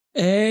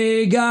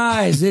Hey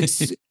guys,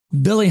 it's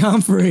Billy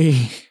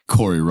Humphrey.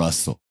 Corey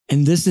Russell.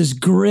 And this is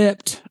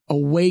Gripped,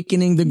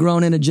 Awakening the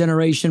Grown in a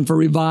Generation for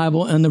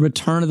Revival and the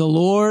Return of the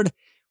Lord.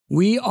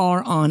 We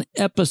are on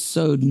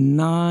episode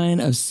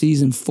 9 of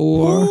season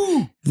 4.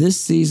 Woo! This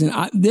season,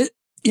 I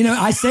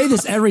say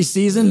this every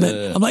season, but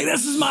I'm like,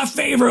 this is my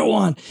favorite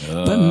one.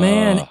 But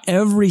man,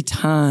 every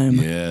time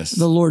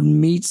the Lord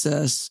meets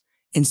us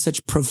in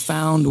such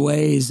profound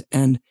ways.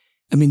 And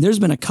I mean, there's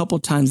been a couple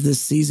times this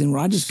season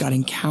where I just got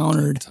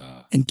encountered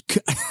and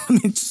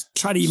just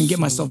try to even get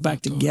myself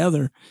back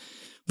together.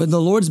 But the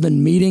Lord's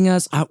been meeting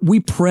us. We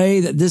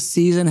pray that this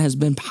season has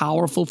been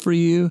powerful for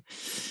you.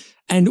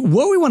 And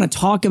what we want to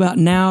talk about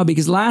now,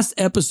 because last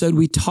episode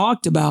we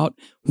talked about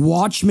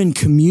watchman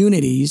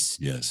communities,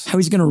 how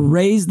he's going to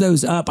raise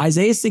those up.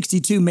 Isaiah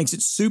 62 makes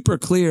it super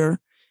clear.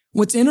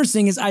 What's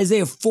interesting is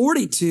Isaiah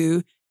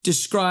 42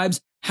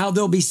 describes how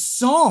there'll be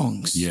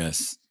songs.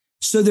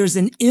 So there's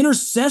an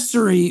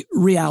intercessory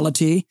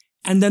reality,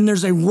 and then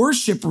there's a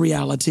worship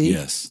reality.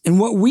 And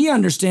what we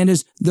understand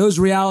is those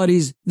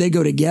realities, they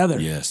go together.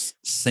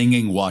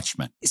 Singing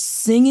watchmen.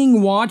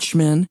 Singing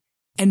watchmen,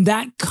 and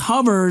that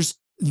covers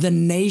the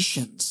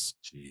nations.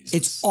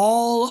 It's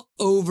all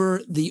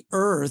over the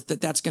earth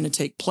that's going to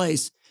take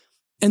place.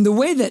 And the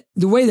way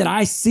that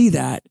I see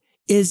that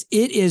is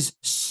it is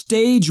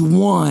stage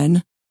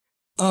 1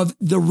 of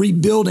the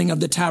rebuilding of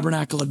the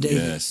tabernacle of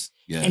David.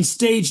 And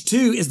stage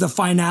 2 is the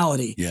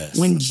finality,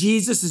 when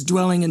Jesus is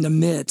dwelling in the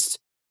midst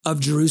of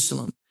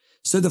Jerusalem.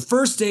 So the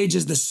first stage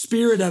is the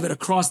spirit of it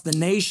across the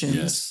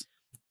nations.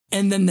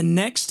 And then the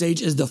next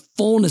stage is the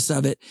fullness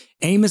of it.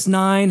 Amos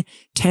 9,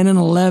 10 and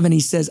 11, he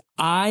says,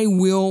 I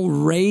will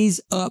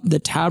raise up the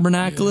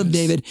tabernacle of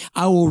David.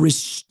 I will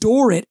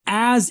restore it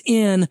as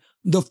in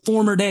the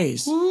former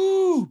days.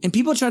 And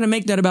people try to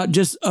make that about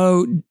just,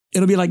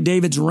 it'll be like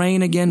David's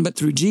reign again, but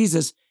through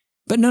Jesus.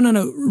 But no.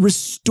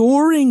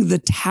 Restoring the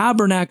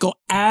tabernacle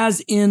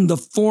as in the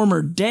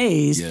former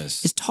days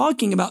is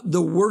talking about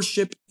the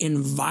worship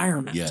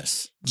environment.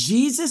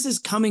 Jesus is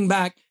coming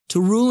back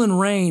to rule and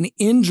reign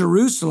in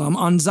Jerusalem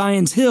on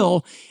Zion's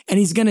hill, and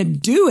he's going to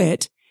do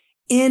it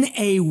in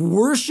a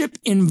worship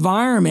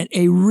environment,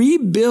 a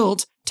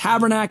rebuilt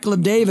tabernacle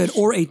of David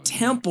or a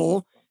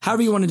temple,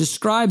 however you want to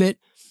describe it.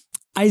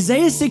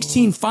 Isaiah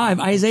 16:5,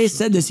 Isaiah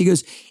said this. He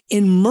goes,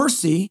 in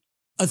mercy,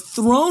 a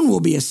throne will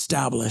be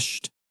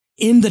established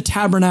in the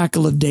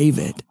tabernacle of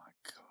David.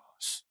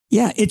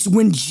 Yeah, it's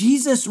when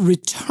Jesus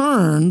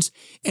returns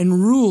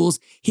and rules,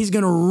 he's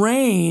going to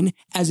reign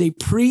as a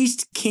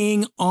priest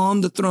king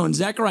on the throne.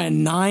 Zechariah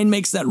 9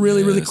 makes that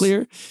really, really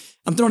clear.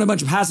 I'm throwing a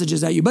bunch of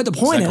passages at you, but the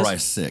point is...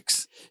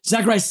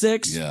 Zechariah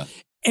 6.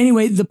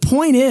 Anyway, the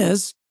point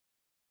is,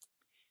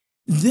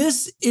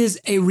 this is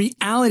a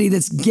reality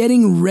that's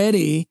getting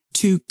ready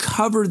to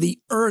cover the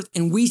earth,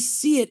 and we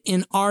see it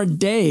in our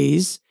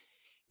days.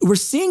 We're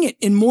seeing it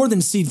in more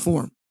than seed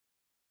form.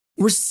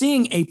 We're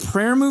seeing a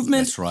prayer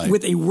movement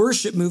with a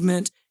worship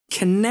movement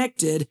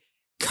connected,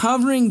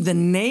 covering the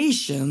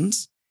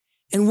nations.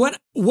 And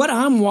what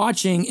I'm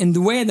watching and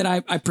the way that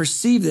I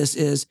perceive this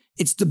is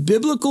it's the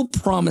biblical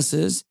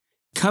promises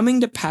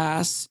coming to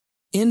pass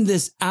in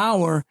this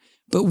hour.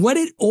 But what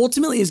it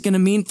ultimately is going to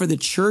mean for the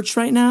church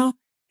right now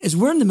is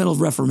we're in the middle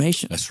of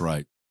Reformation.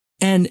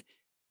 And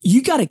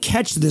you got to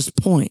catch this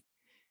point.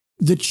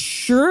 The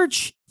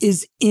church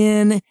is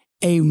in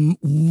a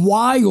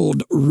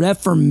wild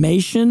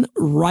reformation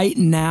right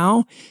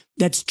now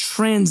that's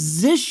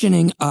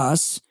transitioning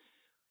us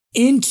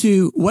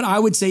into what I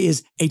would say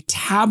is a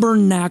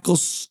tabernacle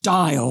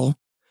style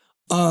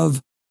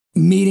of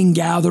meeting,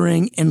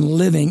 gathering, and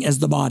living as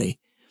the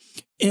body.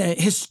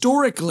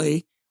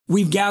 Historically,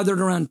 we've gathered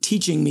around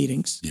teaching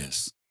meetings.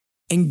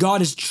 And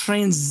God is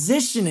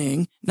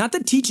transitioning, not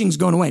that teaching's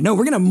going away. No,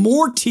 we're going to have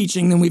more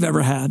teaching than we've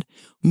ever had,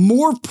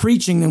 more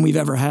preaching than we've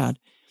ever had.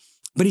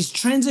 But he's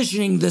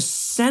transitioning the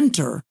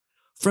center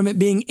from it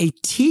being a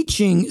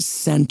teaching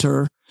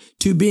center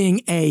to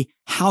being a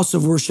house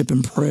of worship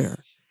and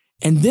prayer.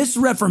 And this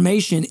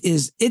reformation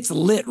it's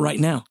lit right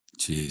now.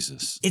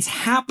 It's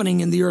happening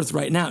in the earth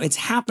right now. It's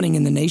happening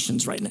in the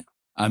nations right now.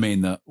 I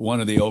mean,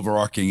 one of the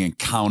overarching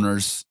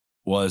encounters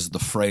was the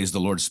phrase the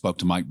Lord spoke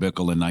to Mike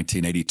Bickle in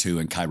 1982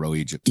 in Cairo,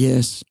 Egypt.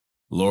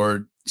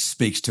 Lord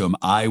speaks to him,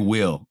 I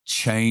will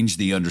change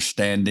the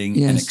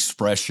understanding and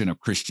expression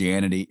of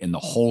Christianity in the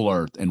whole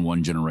earth in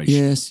one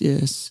generation.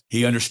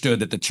 He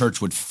understood that the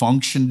church would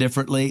function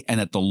differently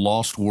and that the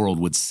lost world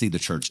would see the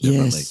church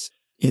differently.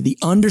 The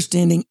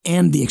understanding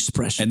and the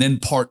expression. And then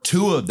part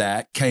 2 of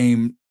that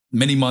came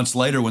many months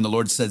later when the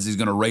Lord says he's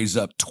going to raise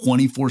up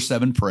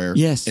 24/7 prayer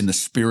in the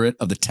spirit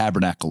of the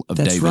tabernacle of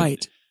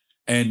David.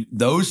 And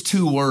those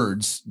 2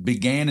 words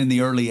began in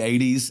the early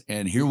 80s,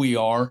 and here we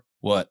are.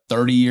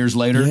 30 years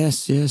later?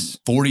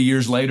 40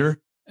 years later,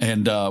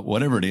 and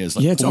whatever it is.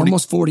 It's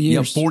almost 40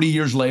 years. 40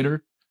 years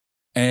later,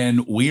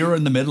 and we are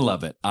in the middle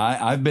of it.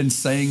 I've been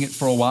saying it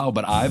for a while,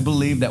 but I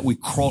believe that we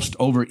crossed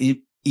over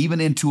even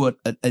into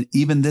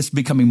even this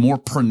becoming more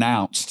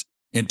pronounced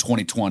in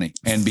 2020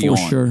 and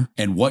beyond.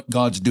 And what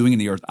God's doing in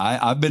the earth.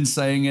 I've been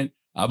saying it.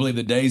 I believe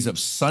the days of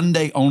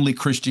Sunday only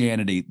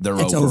Christianity,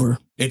 It's over.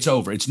 It's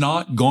over. It's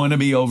not going to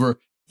be over.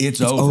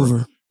 It's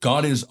over.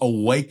 God is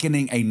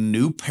awakening a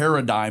new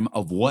paradigm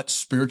of what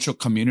spiritual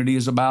community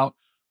is about.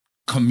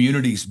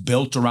 Communities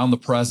built around the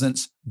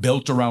presence,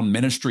 built around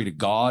ministry to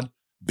God,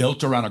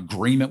 built around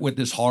agreement with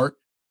his heart.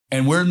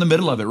 And we're in the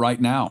middle of it right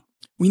now.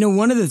 You know,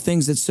 one of the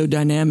things that's so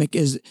dynamic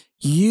is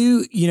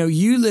you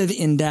live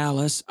in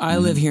Dallas. I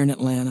live here in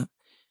Atlanta.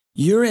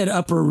 You're at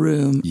Upper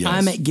Room. Yes.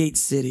 I'm at Gate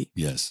City.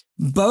 Yes.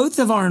 Both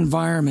of our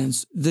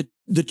environments, the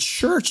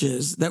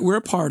churches that we're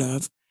a part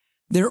of,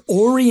 they're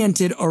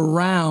oriented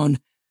around,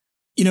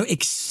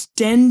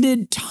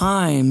 extended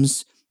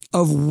times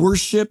of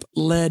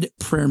worship-led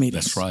prayer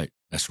meetings. That's right.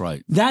 That's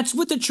right. That's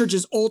what the church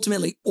is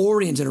ultimately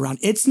oriented around.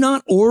 It's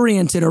not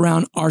oriented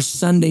around our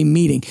Sunday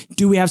meeting.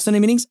 Do we have Sunday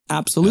meetings?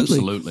 Absolutely.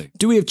 Absolutely.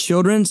 Do we have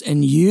children's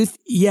and youth?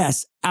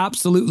 Yes,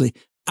 absolutely.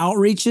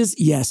 Outreaches?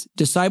 Yes.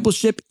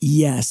 Discipleship?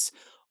 Yes.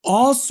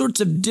 All sorts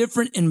of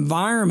different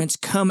environments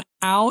come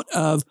out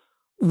of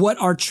what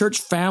our church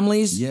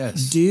families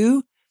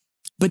do.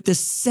 But the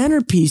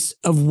centerpiece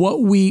of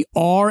what we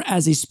are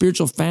as a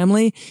spiritual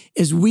family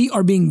is we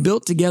are being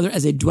built together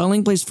as a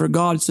dwelling place for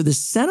God. So the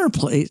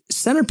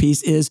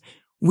centerpiece is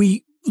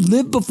we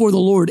live before the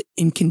Lord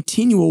in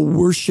continual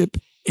worship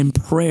and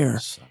prayer.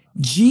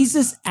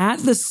 Jesus at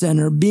the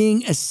center,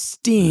 being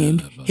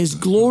esteemed, his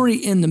glory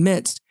in the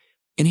midst.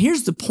 And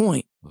here's the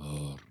point.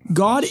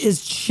 God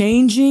is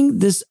changing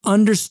this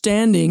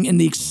understanding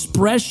and the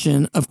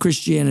expression of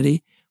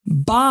Christianity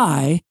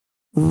by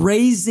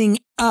raising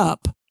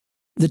up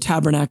the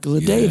tabernacle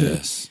of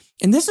David.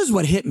 And this is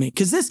what hit me.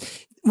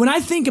 Because when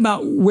I think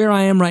about where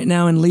I am right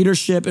now in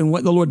leadership and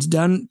what the Lord's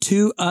done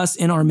to us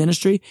in our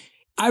ministry,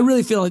 I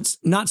really feel it's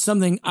not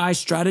something I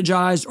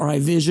strategized or I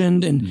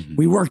visioned and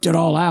we worked it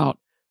all out.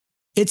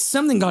 It's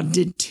something God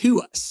did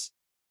to us.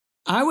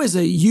 I was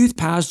a youth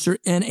pastor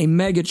in a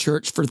mega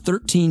church for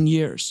 13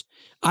 years.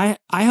 I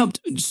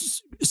helped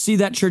see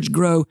that church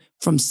grow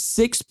from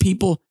 6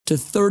 people to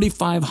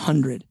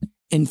 3,500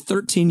 in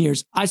 13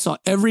 years. I saw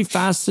every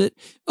facet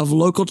of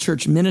local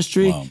church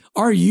ministry. Wow.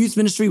 Our youth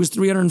ministry was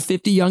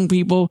 350 young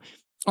people.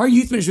 Our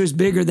youth ministry was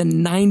bigger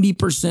than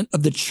 90%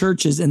 of the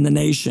churches in the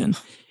nation.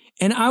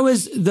 And I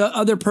was the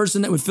other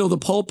person that would fill the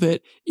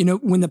pulpit,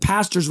 when the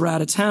pastors were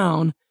out of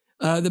town,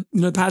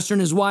 the pastor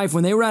and his wife,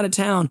 when they were out of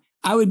town,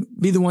 I would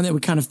be the one that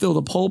would kind of fill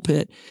the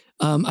pulpit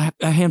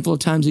a handful of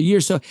times a year.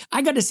 So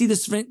I got to see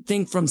this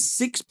thing from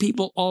 6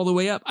 people all the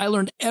way up. I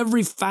learned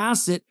every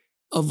facet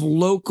of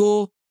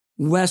local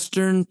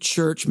Western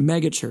church,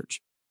 megachurch.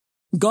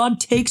 God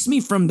takes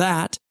me from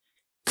that,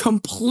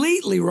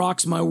 completely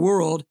rocks my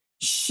world,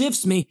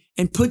 shifts me,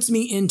 and puts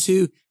me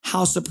into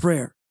house of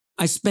prayer.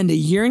 I spend a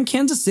year in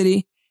Kansas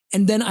City,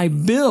 and then I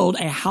build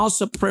a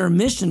house of prayer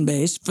mission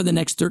base for the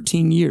next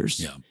 13 years.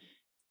 Yeah.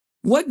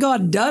 What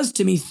God does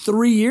to me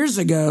 3 years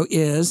ago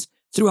is,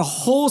 through a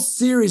whole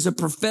series of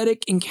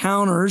prophetic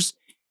encounters,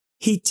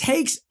 he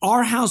takes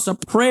our house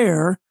of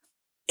prayer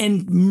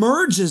and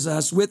merges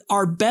us with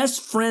our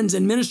best friends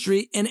in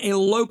ministry in a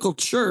local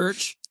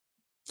church.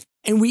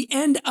 And we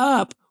end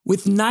up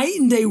with night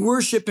and day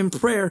worship and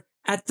prayer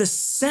at the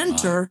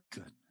center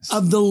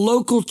of the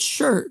local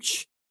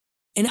church.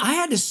 And I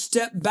had to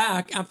step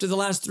back after the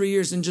last 3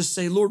 years and just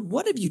say, Lord,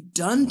 what have you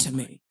done to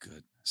me?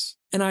 Goodness.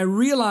 And I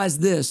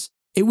realized this.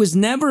 It was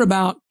never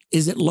about,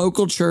 is it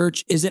local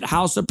church? Is it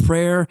house of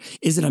prayer?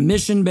 Is it a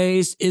mission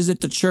base? Is it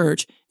the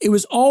church? It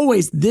was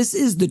always, this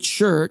is the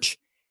church,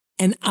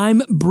 and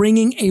I'm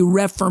bringing a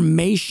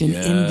reformation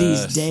in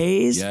these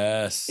days.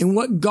 Yes. And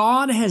what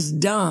God has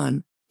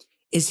done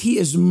is he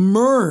has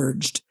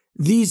merged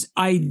these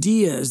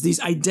ideas, these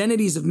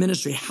identities of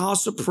ministry,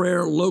 house of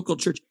prayer, local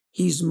church.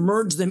 He's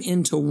merged them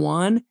into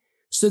one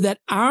so that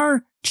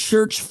our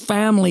church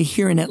family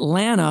here in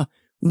Atlanta,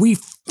 we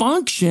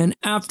function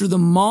after the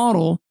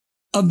model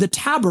of the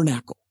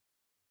tabernacle.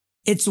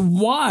 It's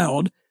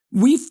wild.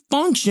 We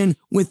function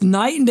with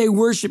night and day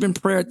worship and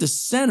prayer at the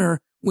center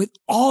with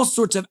all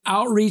sorts of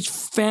outreach,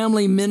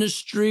 family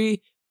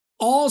ministry,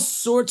 all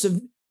sorts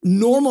of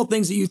normal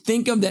things that you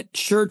think of that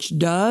church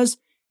does,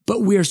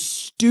 but we're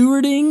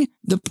stewarding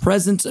the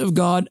presence of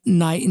God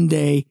night and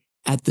day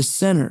at the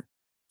center.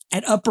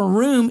 At Upper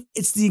Room,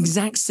 it's the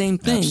exact same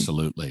thing.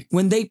 Absolutely.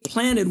 When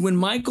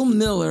Michael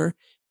Miller,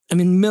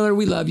 Miller,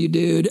 we love you,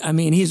 dude.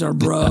 He's our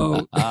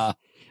bro.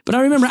 But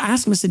I remember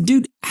asking him, I said,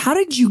 dude, how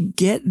did you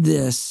get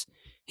this?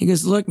 He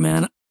goes, look,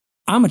 man,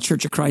 I'm a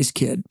Church of Christ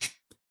kid.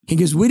 He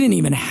goes, we didn't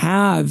even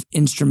have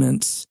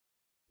instruments,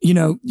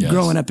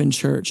 growing up in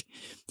church.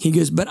 He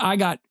goes, but I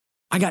got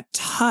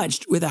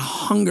touched with a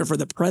hunger for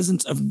the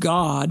presence of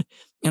God.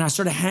 And I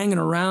started hanging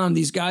around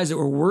these guys that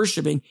were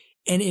worshiping.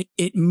 And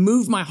it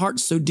moved my heart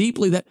so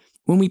deeply that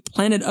when we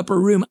planted Upper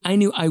Room, I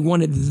knew I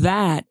wanted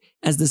that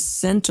as the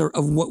center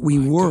of what we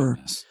were.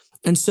 Goodness.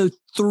 And so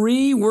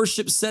 3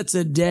 worship sets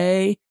a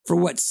day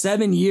for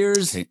 7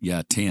 years?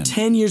 10.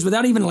 10 years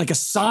without even like a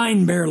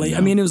sign barely.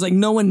 Yeah. It was like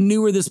no one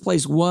knew where this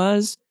place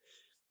was.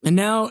 And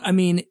now,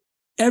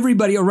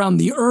 Everybody around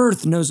the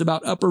earth knows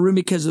about Upper Room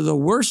because of the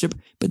worship,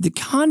 but the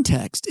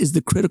context is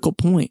the critical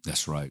point.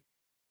 That's right.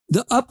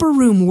 The Upper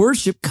Room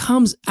worship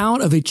comes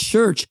out of a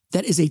church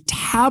that is a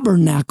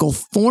tabernacle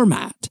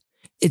format.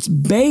 It's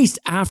based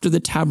after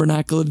the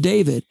tabernacle of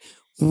David.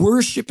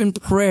 Worship and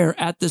prayer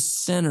at the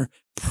center,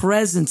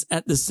 presence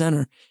at the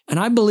center. And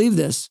I believe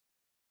this.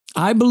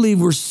 I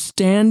believe we're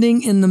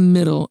standing in the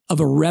middle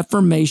of a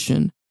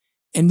reformation.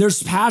 And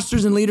there's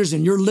pastors and leaders,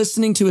 and you're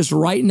listening to us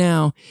right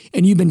now,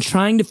 and you've been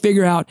trying to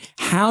figure out,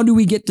 how do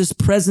we get this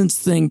presence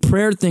thing,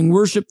 prayer thing,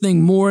 worship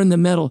thing more in the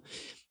middle?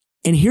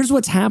 And here's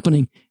what's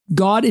happening.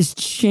 God is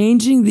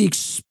changing the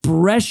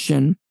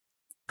expression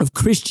of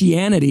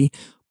Christianity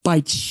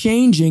by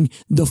changing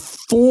the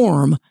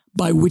form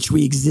by which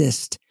we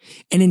exist.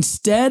 And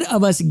instead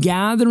of us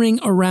gathering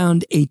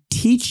around a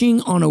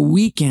teaching on a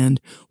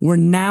weekend, we're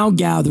now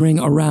gathering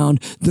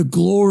around the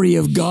glory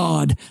of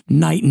God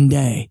night and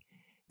day.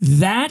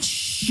 That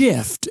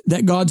shift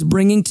that God's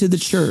bringing to the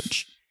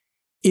church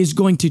is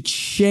going to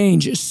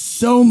change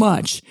so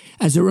much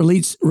as it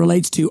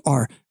relates to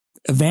our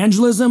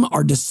evangelism,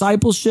 our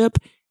discipleship,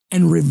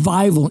 and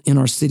revival in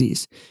our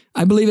cities.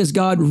 I believe as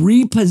God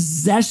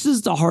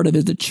repossesses the heart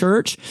of the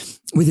church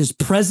with his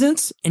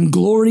presence and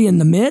glory in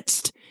the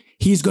midst,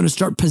 he's going to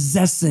start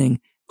possessing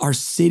our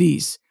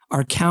cities,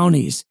 our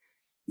counties,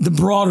 the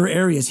broader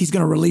areas. He's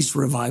going to release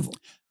revival.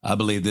 I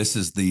believe this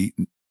is the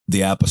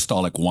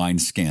apostolic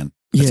wineskin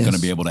that's going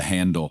to be able to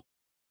handle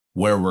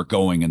where we're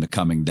going in the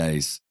coming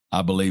days.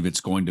 I believe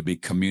it's going to be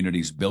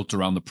communities built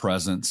around the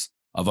presence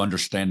of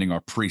understanding our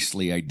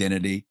priestly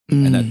identity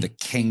and that the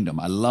kingdom,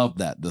 I love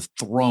that, the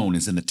throne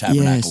is in the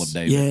tabernacle of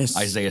David.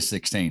 Isaiah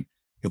 16.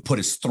 He'll put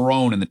his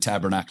throne in the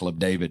tabernacle of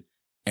David.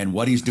 And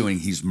what he's doing,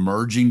 he's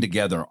merging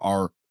together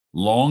our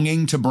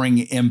longing to bring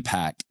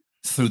impact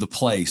through the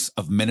place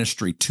of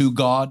ministry to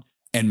God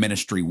and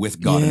ministry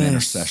with God and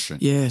intercession.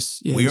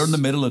 Yes. We are in the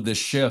middle of this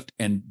shift,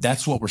 and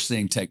that's what we're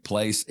seeing take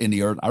place in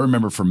the earth. I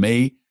remember for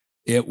me,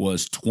 it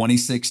was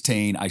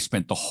 2016. I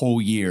spent the whole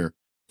year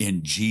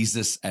in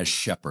Jesus as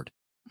shepherd.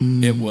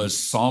 It was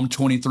Psalm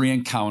 23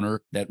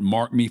 encounter that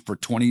marked me for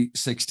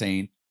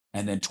 2016.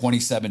 And then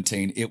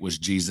 2017, it was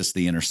Jesus,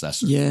 the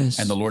intercessor. Yes.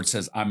 And the Lord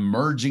says, I'm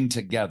merging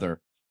together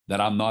that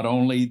I'm not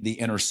only the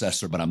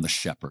intercessor, but I'm the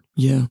shepherd.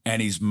 Yeah.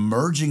 And he's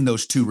merging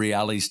those two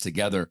realities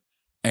together.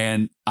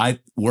 And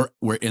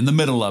we're in the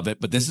middle of it,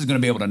 but this is going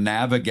to be able to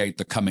navigate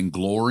the coming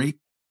glory,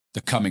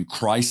 the coming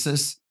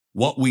crisis.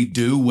 What we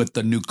do with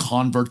the new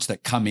converts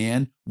that come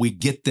in, we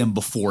get them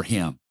before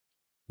him.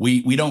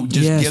 We don't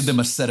just give them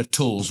a set of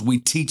tools. We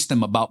teach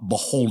them about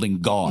beholding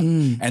God.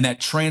 And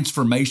that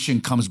transformation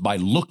comes by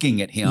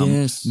looking at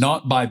him,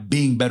 not by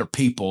being better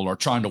people or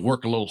trying to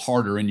work a little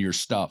harder in your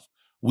stuff.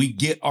 We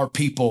get our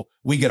people,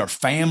 we get our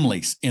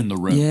families in the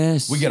room.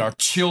 We get our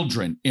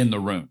children in the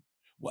room.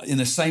 In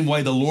the same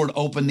way the Lord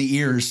opened the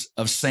ears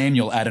of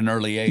Samuel at an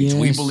early age.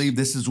 We believe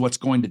this is what's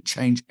going to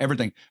change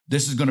everything.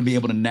 This is going to be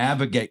able to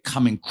navigate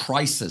coming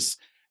crisis.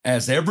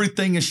 As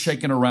everything is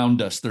shaken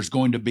around us, there's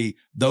going to be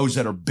those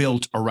that are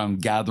built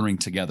around gathering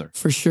together.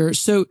 For sure.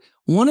 So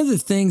one of the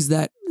things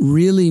that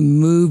really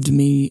moved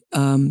me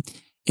in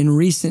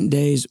recent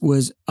days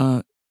was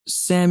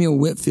Samuel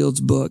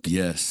Whitfield's book.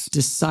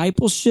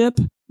 Discipleship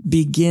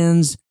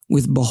begins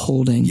with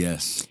beholding.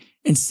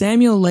 And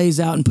Samuel lays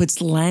out and puts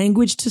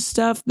language to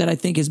stuff that I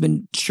think has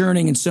been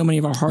churning in so many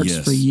of our hearts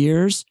for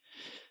years.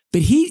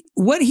 But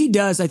what he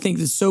does, I think,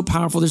 is so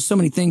powerful. There's so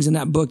many things in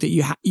that book that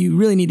you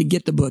really need to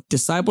get the book.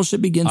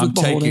 Discipleship begins with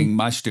beholding. I'm taking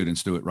my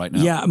students through it right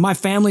now. Yeah, my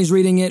family's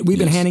reading it. We've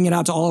been handing it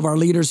out to all of our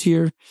leaders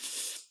here.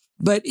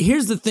 But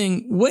here's the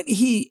thing. What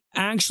he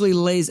actually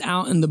lays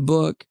out in the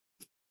book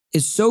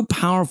is so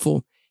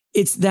powerful.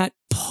 It's that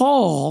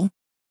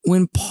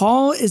when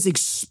Paul is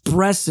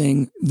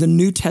expressing the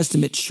New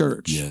Testament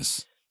church,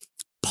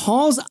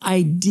 Paul's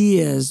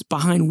ideas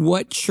behind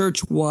what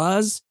church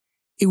was,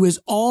 it was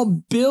all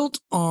built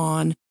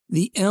on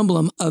the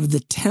emblem of the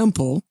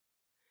temple,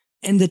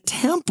 and the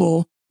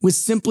temple was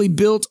simply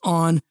built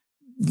on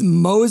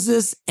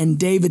Moses and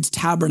David's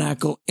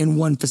tabernacle in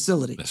one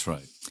facility. That's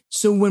right.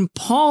 So when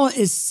Paul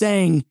is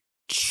saying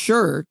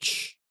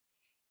church,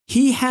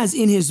 he has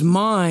in his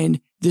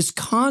mind this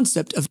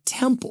concept of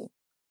temple,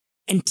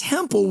 and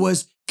temple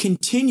was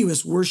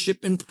continuous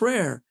worship and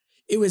prayer.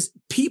 It was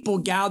people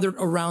gathered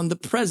around the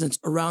presence,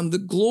 around the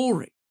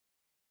glory.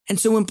 And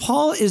so when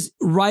Paul is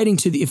writing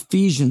to the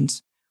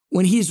Ephesians,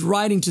 when he's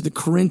writing to the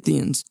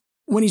Corinthians,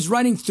 when he's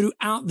writing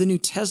throughout the New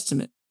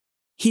Testament,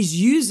 he's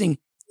using,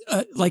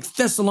 like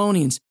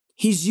Thessalonians,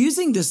 he's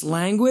using this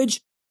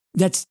language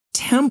that's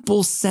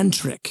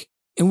temple-centric.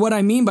 And what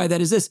I mean by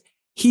that is this.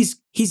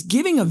 He's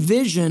giving a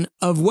vision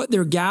of what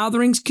their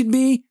gatherings could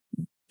be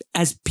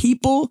as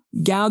people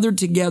gathered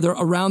together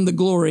around the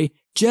glory,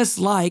 just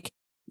like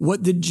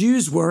what the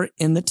Jews were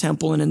in the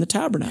temple and in the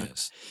tabernacle.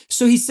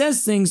 So he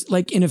says things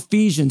like in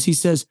Ephesians, he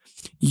says,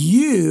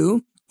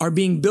 you are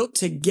being built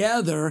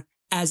together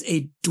as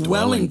a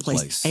dwelling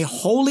place, a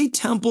holy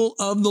temple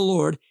of the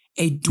Lord,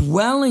 a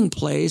dwelling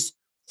place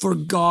for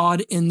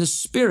God in the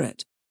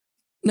Spirit.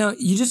 Now,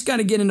 you just got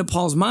to get into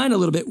Paul's mind a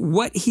little bit.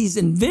 What he's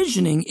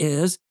envisioning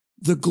is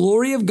the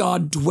glory of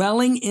God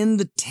dwelling in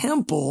the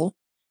temple.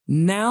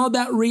 Now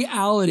that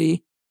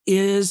reality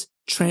is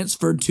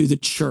transferred to the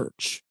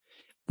church.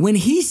 When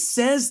he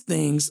says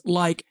things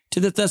like to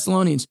the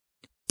Thessalonians,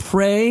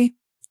 pray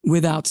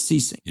without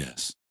ceasing.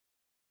 Yes.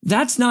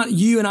 That's not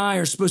you and I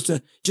are supposed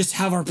to just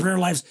have our prayer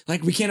lives.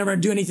 Like we can't ever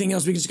do anything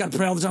else. We just got to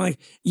pray all the time. Like,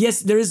 yes,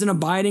 there is an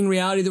abiding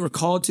reality that we're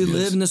called to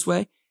live in this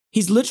way.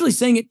 He's literally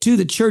saying it to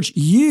the church.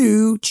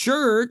 You,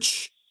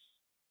 church,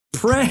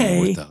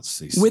 pray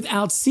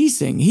without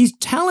ceasing. He's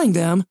telling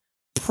them,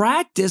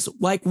 practice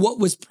like what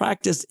was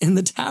practiced in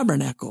the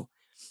tabernacle.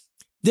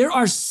 There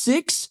are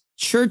 6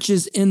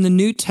 churches in the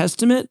New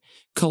Testament,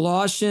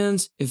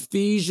 Colossians,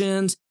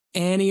 Ephesians,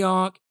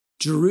 Antioch,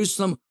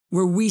 Jerusalem,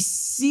 where we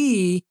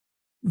see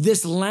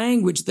this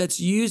language that's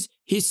used.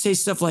 He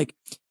says stuff like,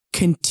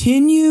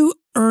 continue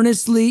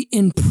earnestly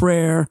in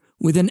prayer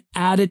with an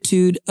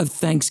attitude of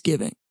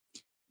thanksgiving.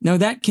 Now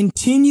that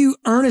continue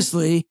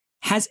earnestly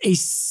has a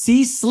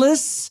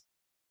ceaseless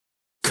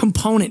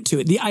component to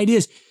it. The idea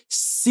is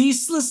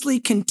ceaselessly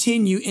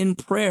continue in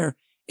prayer.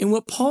 And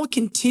what Paul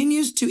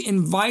continues to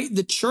invite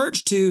the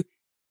church to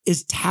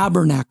is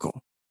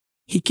tabernacle.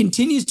 He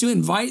continues to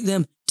invite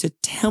them to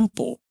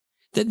temple,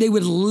 that they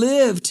would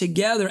live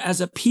together as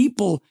a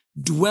people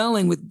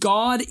dwelling with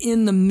God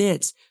in the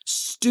midst,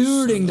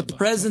 stewarding the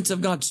presence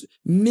of God,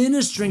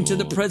 ministering to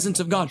the presence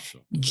of God,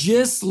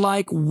 just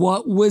like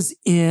what was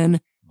in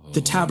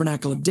the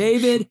tabernacle of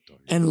David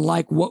and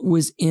like what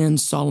was in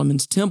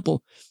Solomon's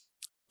temple.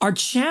 Our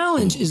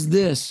challenge is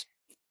this.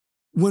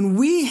 When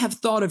we have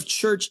thought of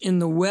church in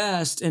the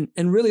West and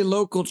really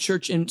local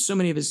church in so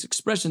many of its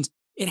expressions,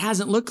 it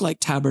hasn't looked like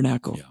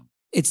tabernacle. Yeah.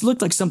 It's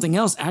looked like something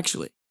else,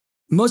 actually.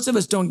 Most of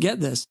us don't get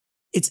this.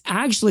 It's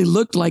actually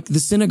looked like the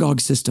synagogue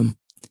system.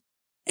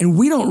 And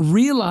we don't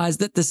realize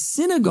that the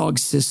synagogue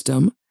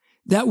system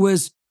that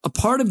was a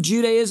part of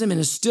Judaism and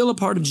is still a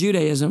part of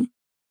Judaism,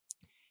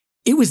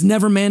 it was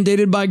never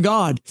mandated by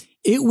God.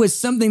 It was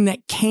something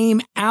that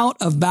came out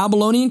of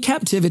Babylonian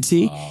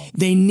captivity. Wow.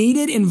 They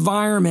needed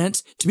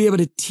environments to be able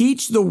to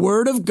teach the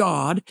word of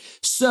God.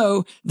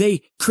 So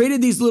they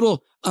created these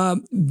little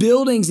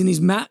buildings and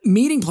these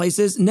meeting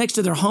places next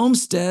to their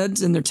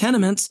homesteads and their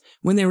tenements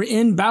when they were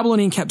in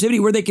Babylonian captivity,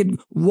 where they could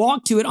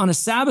walk to it on a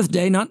Sabbath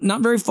day,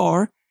 not very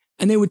far,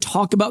 and they would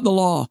talk about the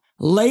law.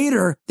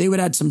 Later, they would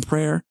add some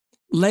prayer.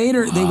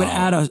 Later, they would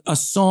add a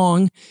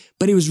song,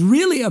 but it was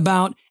really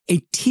about a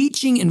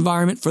teaching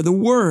environment for the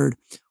word.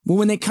 Well,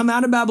 when they come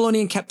out of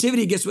Babylonian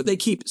captivity, guess what they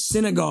keep?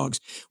 Synagogues.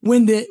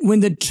 When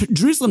the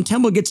Jerusalem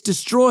temple gets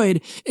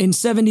destroyed in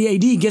 70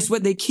 AD, guess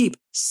what they keep?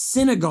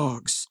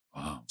 Synagogues.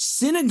 Wow.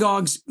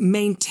 Synagogues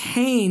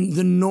maintain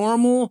the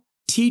normal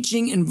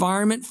teaching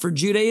environment for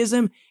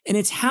Judaism, and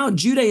it's how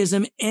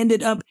Judaism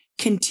ended up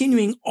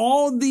continuing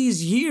all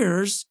these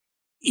years.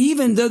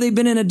 Even though they've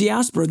been in a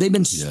diaspora, they've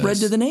been spread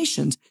to the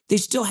nations. They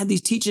still had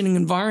these teaching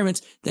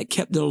environments that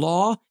kept the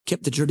law,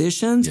 kept the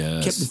traditions,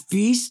 kept the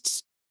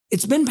feasts.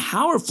 It's been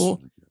powerful,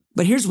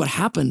 but here's what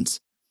happens.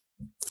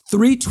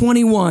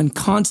 321,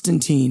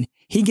 Constantine,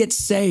 he gets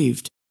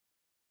saved.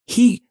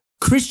 He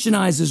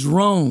Christianizes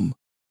Rome.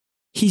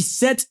 He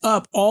sets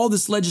up all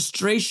this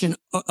legislation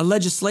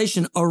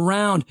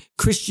around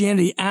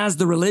Christianity as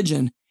the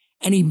religion.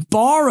 And he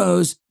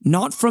borrows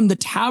not from the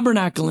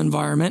tabernacle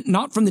environment,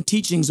 not from the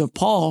teachings of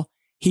Paul.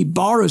 He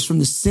borrows from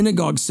the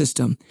synagogue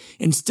system.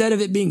 Instead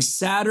of it being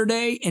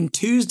Saturday and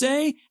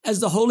Tuesday as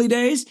the holy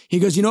days, he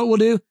goes, you know what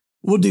we'll do?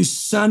 We'll do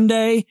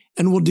Sunday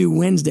and we'll do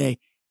Wednesday.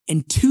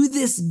 And to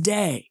this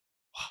day,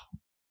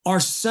 our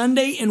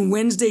Sunday and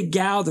Wednesday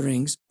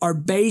gatherings are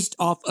based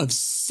off of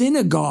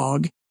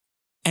synagogue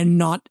and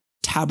not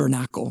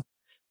tabernacle.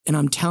 And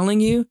I'm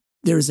telling you,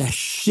 there's a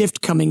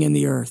shift coming in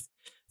the earth.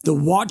 The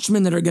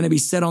watchmen that are going to be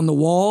set on the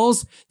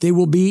walls, they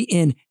will be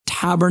in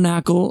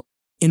tabernacle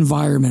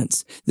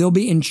environments. They'll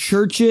be in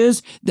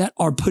churches that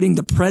are putting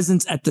the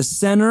presence at the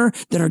center,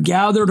 that are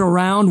gathered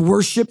around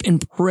worship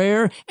and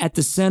prayer at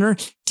the center.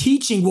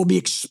 Teaching will be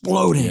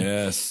exploding.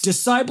 Yes.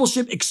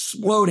 Discipleship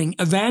exploding.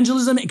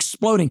 Evangelism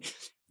exploding.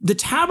 The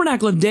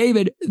tabernacle of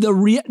David, the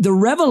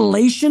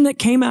revelation that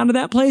came out of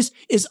that place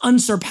is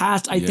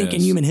unsurpassed, I think, in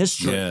human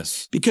history.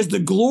 Yes. Because the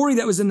glory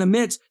that was in the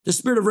midst, the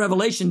spirit of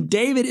revelation,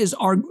 David is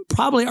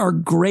probably our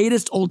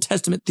greatest Old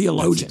Testament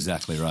theologian. That's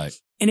exactly right.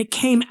 And it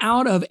came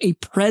out of a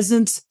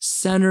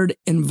presence-centered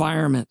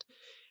environment.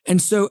 And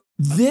so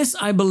this,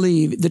 I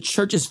believe, the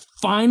church is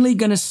finally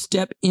going to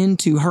step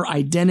into her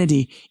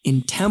identity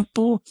in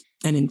temple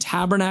and in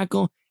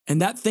tabernacle. And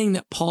that thing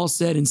that Paul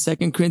said in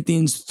 2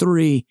 Corinthians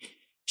 3,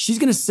 she's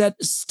going to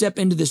step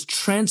into this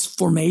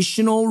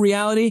transformational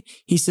reality.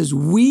 He says,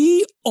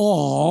 we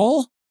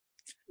all,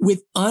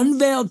 with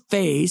unveiled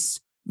face,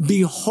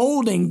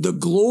 beholding the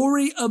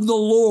glory of the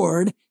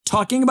Lord,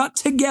 talking about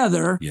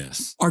together,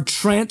 are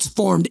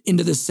transformed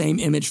into the same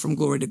image from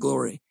glory to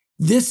glory.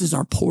 This is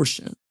our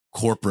portion.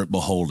 Corporate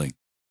beholding.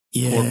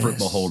 Yes. Corporate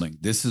beholding.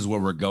 This is where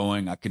we're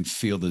going. I can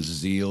feel the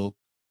zeal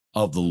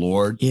of the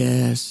Lord.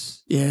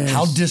 Yes. Yes.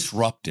 How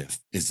disruptive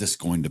is this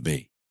going to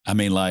be? I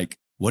mean, like,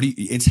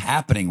 it's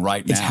happening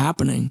right now. It's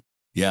happening.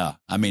 Yeah.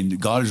 I mean,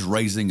 God is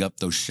raising up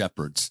those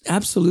shepherds.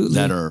 Absolutely.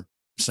 That are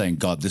saying,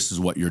 God, this is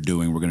what you're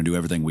doing. We're going to do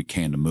everything we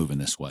can to move in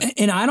this way.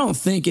 And I don't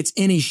think it's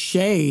any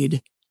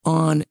shade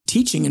on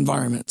teaching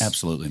environments.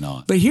 Absolutely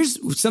not. But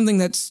here's something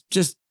that's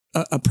just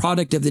a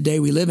product of the day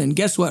we live in.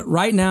 Guess what?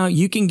 Right now,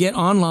 you can get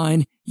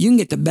online. You can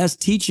get the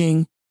best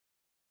teaching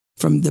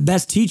from the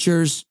best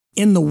teachers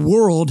in the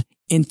world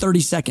in 30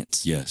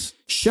 seconds. Yes.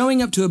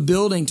 Showing up to a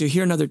building to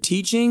hear another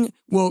teaching.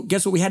 Well,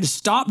 guess what? We had to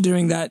stop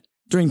doing that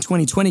during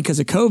 2020 because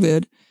of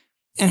COVID,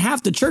 and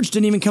half the church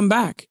didn't even come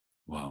back.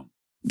 Wow.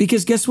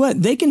 Because guess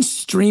what? They can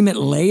stream it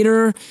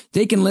later.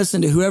 They can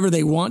listen to whoever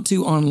they want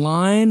to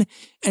online.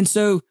 And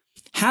so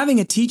having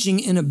a teaching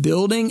in a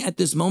building at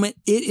this moment,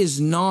 it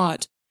is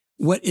not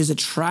what is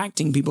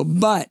attracting people,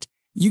 but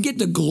you get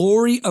the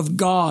glory of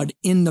God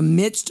in the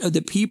midst of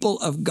the people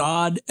of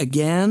God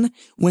again.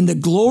 When the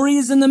glory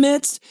is in the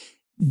midst,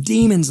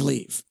 demons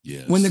leave.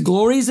 Yes. When the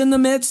glory is in the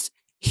midst,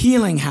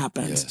 healing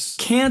happens. Yes.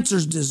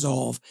 Cancers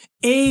dissolve.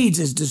 AIDS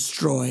is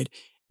destroyed.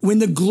 When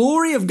the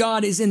glory of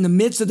God is in the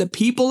midst of the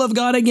people of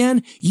God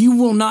again, you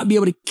will not be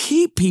able to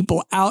keep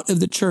people out of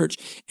the church.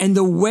 And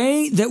the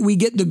way that we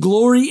get the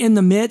glory in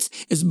the midst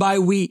is by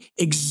we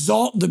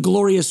exalt the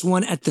glorious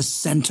one at the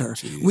center.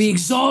 Jesus. We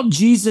exalt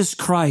Jesus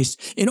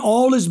Christ in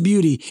all his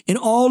beauty, in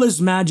all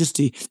his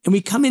majesty. And we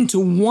come into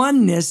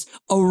oneness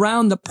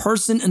around the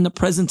person and the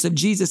presence of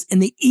Jesus.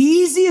 And the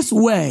easiest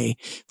way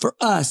for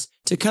us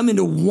to come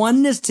into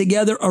oneness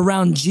together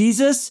around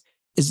Jesus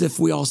is if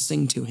we all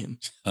sing to him.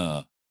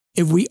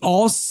 If we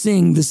all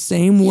sing the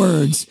same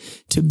words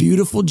to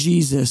beautiful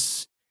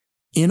Jesus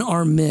in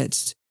our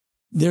midst,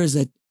 there's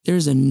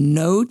a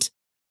note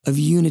of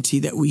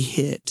unity that we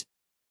hit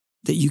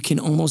that you can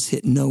almost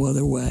hit no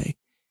other way.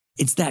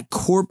 It's that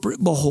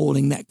corporate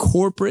beholding, that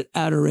corporate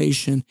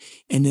adoration.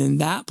 And in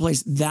that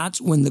place, that's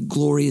when the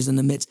glory is in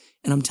the midst.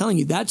 And I'm telling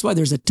you, that's why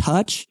there's a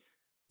touch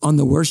on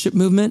the worship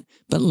movement.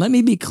 But let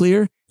me be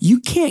clear,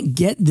 you can't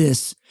get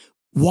this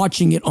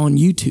watching it on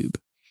YouTube.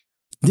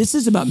 This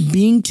is about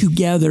being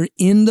together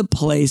in the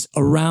place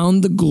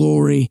around the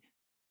glory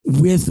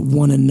with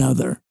one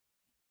another.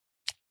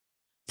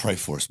 Pray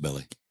for us,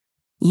 Billy.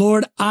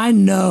 Lord, I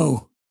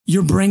know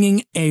you're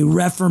bringing a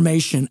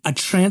reformation, a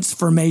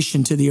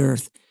transformation to the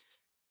earth.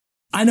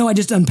 I know I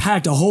just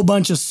unpacked a whole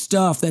bunch of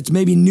stuff that's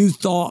maybe new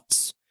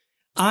thoughts.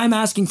 I'm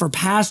asking for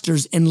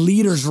pastors and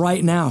leaders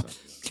right now.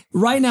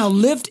 Right now,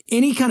 lift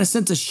any kind of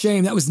sense of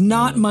shame. That was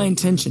not my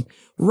intention.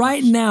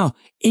 Right now,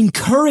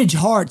 encourage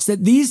hearts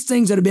that these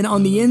things that have been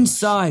on the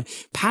inside,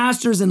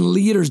 pastors and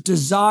leaders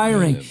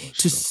desiring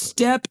to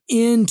step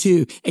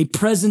into a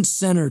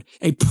presence-centered,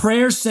 a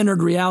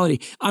prayer-centered reality.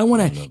 I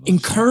want to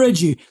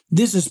encourage you.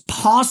 This is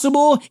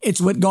possible.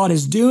 It's what God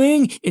is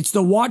doing. It's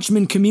the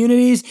Watchman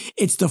communities.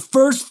 It's the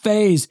first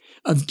phase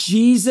of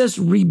Jesus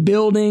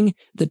rebuilding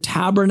the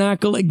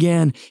tabernacle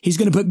again. He's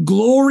going to put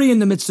glory in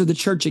the midst of the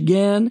church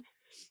again.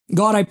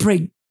 God, I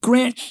pray,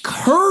 grant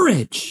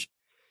courage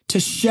to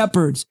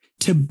shepherds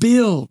to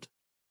build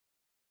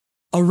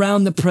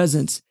around the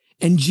presence.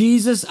 And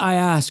Jesus, I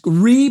ask,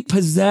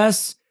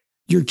 repossess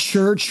your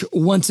church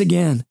once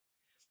again.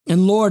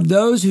 And Lord,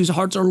 those whose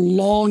hearts are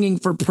longing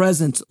for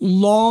presence,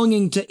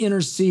 longing to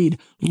intercede,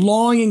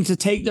 longing to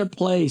take their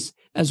place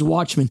as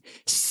watchmen,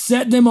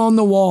 set them on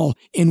the wall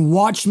in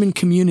watchman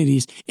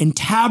communities, in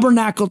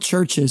tabernacle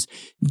churches.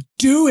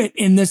 Do it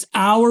in this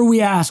hour,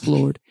 we ask,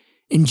 Lord,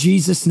 in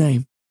Jesus'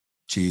 name.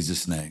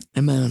 Jesus' name.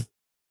 Amen.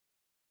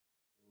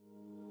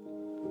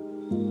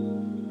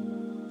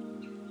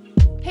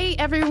 Hey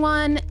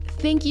everyone,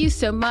 thank you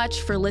so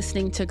much for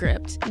listening to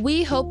Gripped.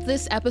 We hope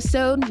this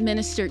episode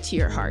ministered to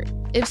your heart.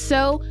 If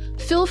so,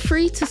 feel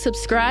free to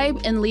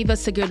subscribe and leave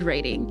us a good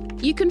rating.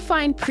 You can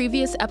find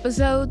previous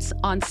episodes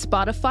on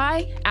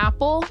Spotify,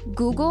 Apple,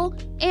 Google,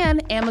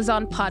 and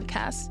Amazon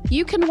Podcasts.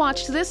 You can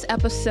watch this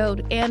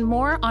episode and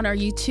more on our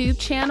YouTube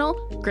channel,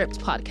 Gripped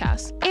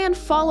Podcast, and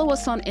follow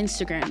us on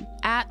Instagram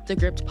at The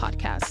Gripped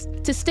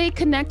Podcast. To stay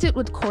connected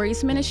with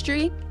Corey's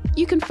ministry,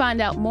 you can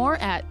find out more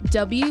at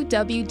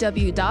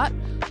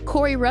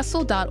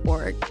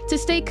www.coreyrussell.org. To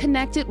stay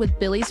connected with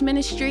Billy's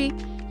ministry,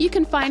 you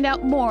can find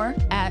out more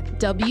at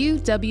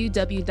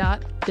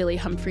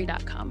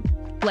www.billyhumphrey.com.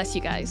 Bless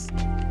you guys.